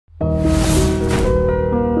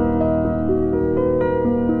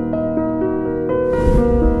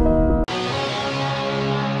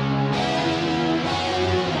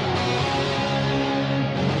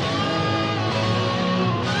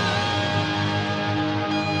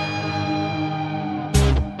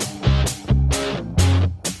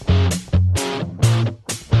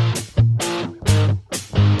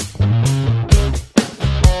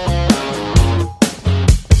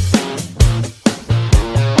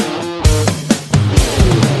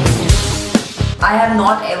I have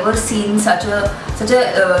not ever seen such a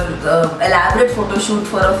elaborate photo shoot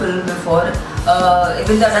for a film before.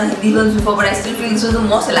 Even though I've done Hindi films before, but I still feel this was the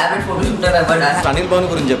most elaborate photo shoot I've ever done. Anil Banu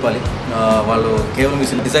gurinchi cheppali. Vallu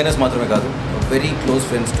kevalam designers maatrame kaadu, very close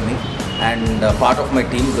friends to me and part of my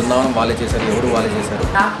team. Brindavanam vaale chesaru, evaru vaale chesaru.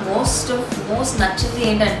 Most nachindi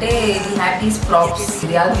entante we had these props.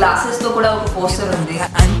 There are glasses tho kuda oka poster undi.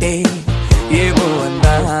 Ante evo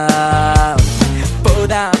anda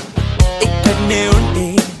poda ikkadne unte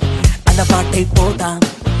ana paatai poda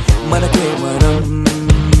manake maram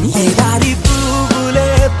ye dari puvule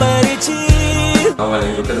parichi. When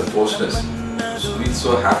I look at the posters, we're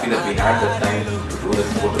so happy that we had that time to do that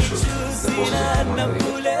photo shoot. The posters have come out very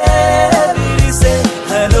good.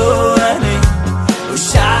 Hello ane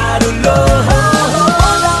usharulo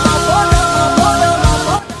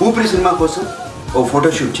Oopiri cinema kosam oh photo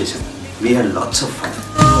shoot చేశాం. We had lots of fun.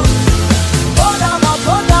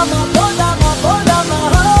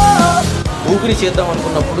 ఊపిరి చేద్దాం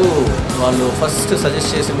అనుకున్నప్పుడు వాళ్ళు first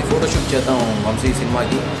suggest చేసింది photo shoot చేద్దాం వంశీ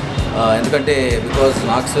సినిమాకి. ఎందుకంటే because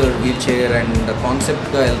నాకు సార్ వీల్ చైర్ అండ్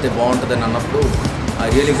కాన్సెప్ట్గా వెళ్తే బాగుంటుందని అన్నప్పుడు ఐ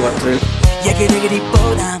రియలీ గాట్ థ్రిల్. ఎగిరెగిరి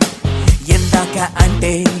పోదాం ఎందాక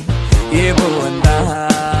అంటే ఏమో అందా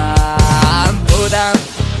పోదాం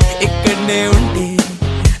ఇక్కడనే ఉంటే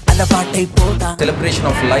సెలబ్రేషన్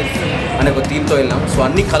ఆఫ్ లైఫ్ అనే ఒక థీమ్తో వెళ్ళాం. సో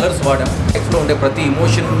అన్ని కలర్స్ వాడాం. లైఫ్లో ఉండే ప్రతి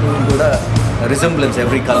ఇమోషన్ కూడా resemblance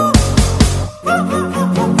every colour.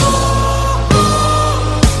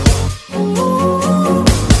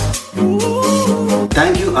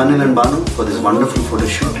 Thank you Anil and Banu for this wonderful photo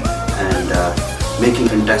shoot and making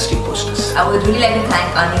fantastic posters. I would really like to thank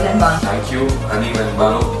Anil and Banu. Thank you Anil and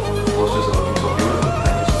Banu. Posters are looking so beautiful.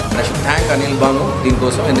 I should thank Anil Banu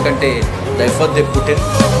దీనికోసం, ఎందుకంటే the effort they put in.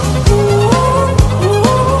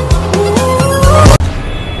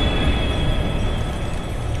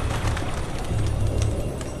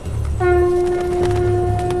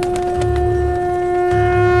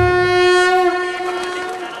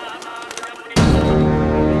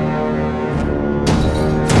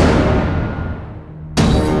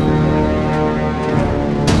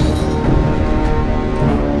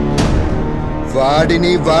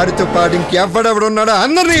 వాడిని వాడితో పాటు ఇంకెవ్వడెవడున్నాడో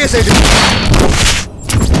అందరినీ వేసేది.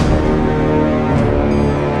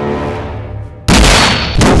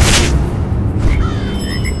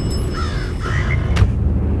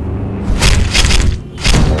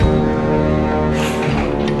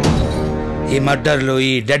 ఈ మర్డర్లు,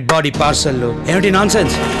 ఈ డెడ్ బాడీ పార్సల్లు ఏమిటి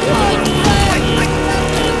నాన్సెన్స్?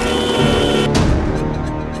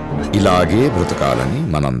 ఇలాగే బ్రతకాలని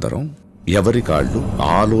మనందరం ఎవరి కాళ్ళు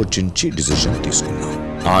ఆలోచించి డిసిజన్ తీసుకున్నాం.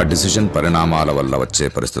 ఆ డిసిజన్ పరిణామాల వల్ల వచ్చే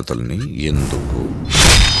పరిస్థితుల్ని ఎందుకు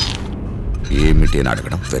ఏమిటి అని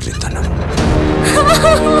అడగడం వెర్రితనం.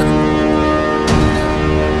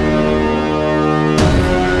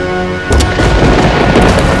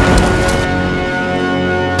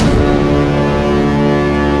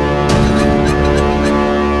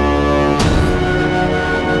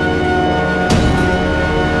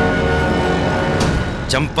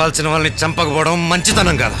 చంపాల్సిన వాళ్ళని చంపకపోవడం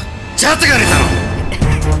మంచితనం కాదు, చేతగానితనం.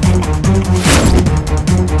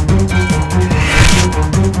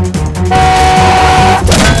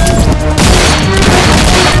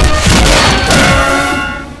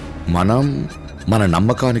 మనం మన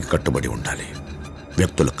నమ్మకానికి కట్టుబడి ఉండాలి,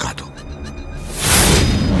 వ్యక్తులకు కాదు.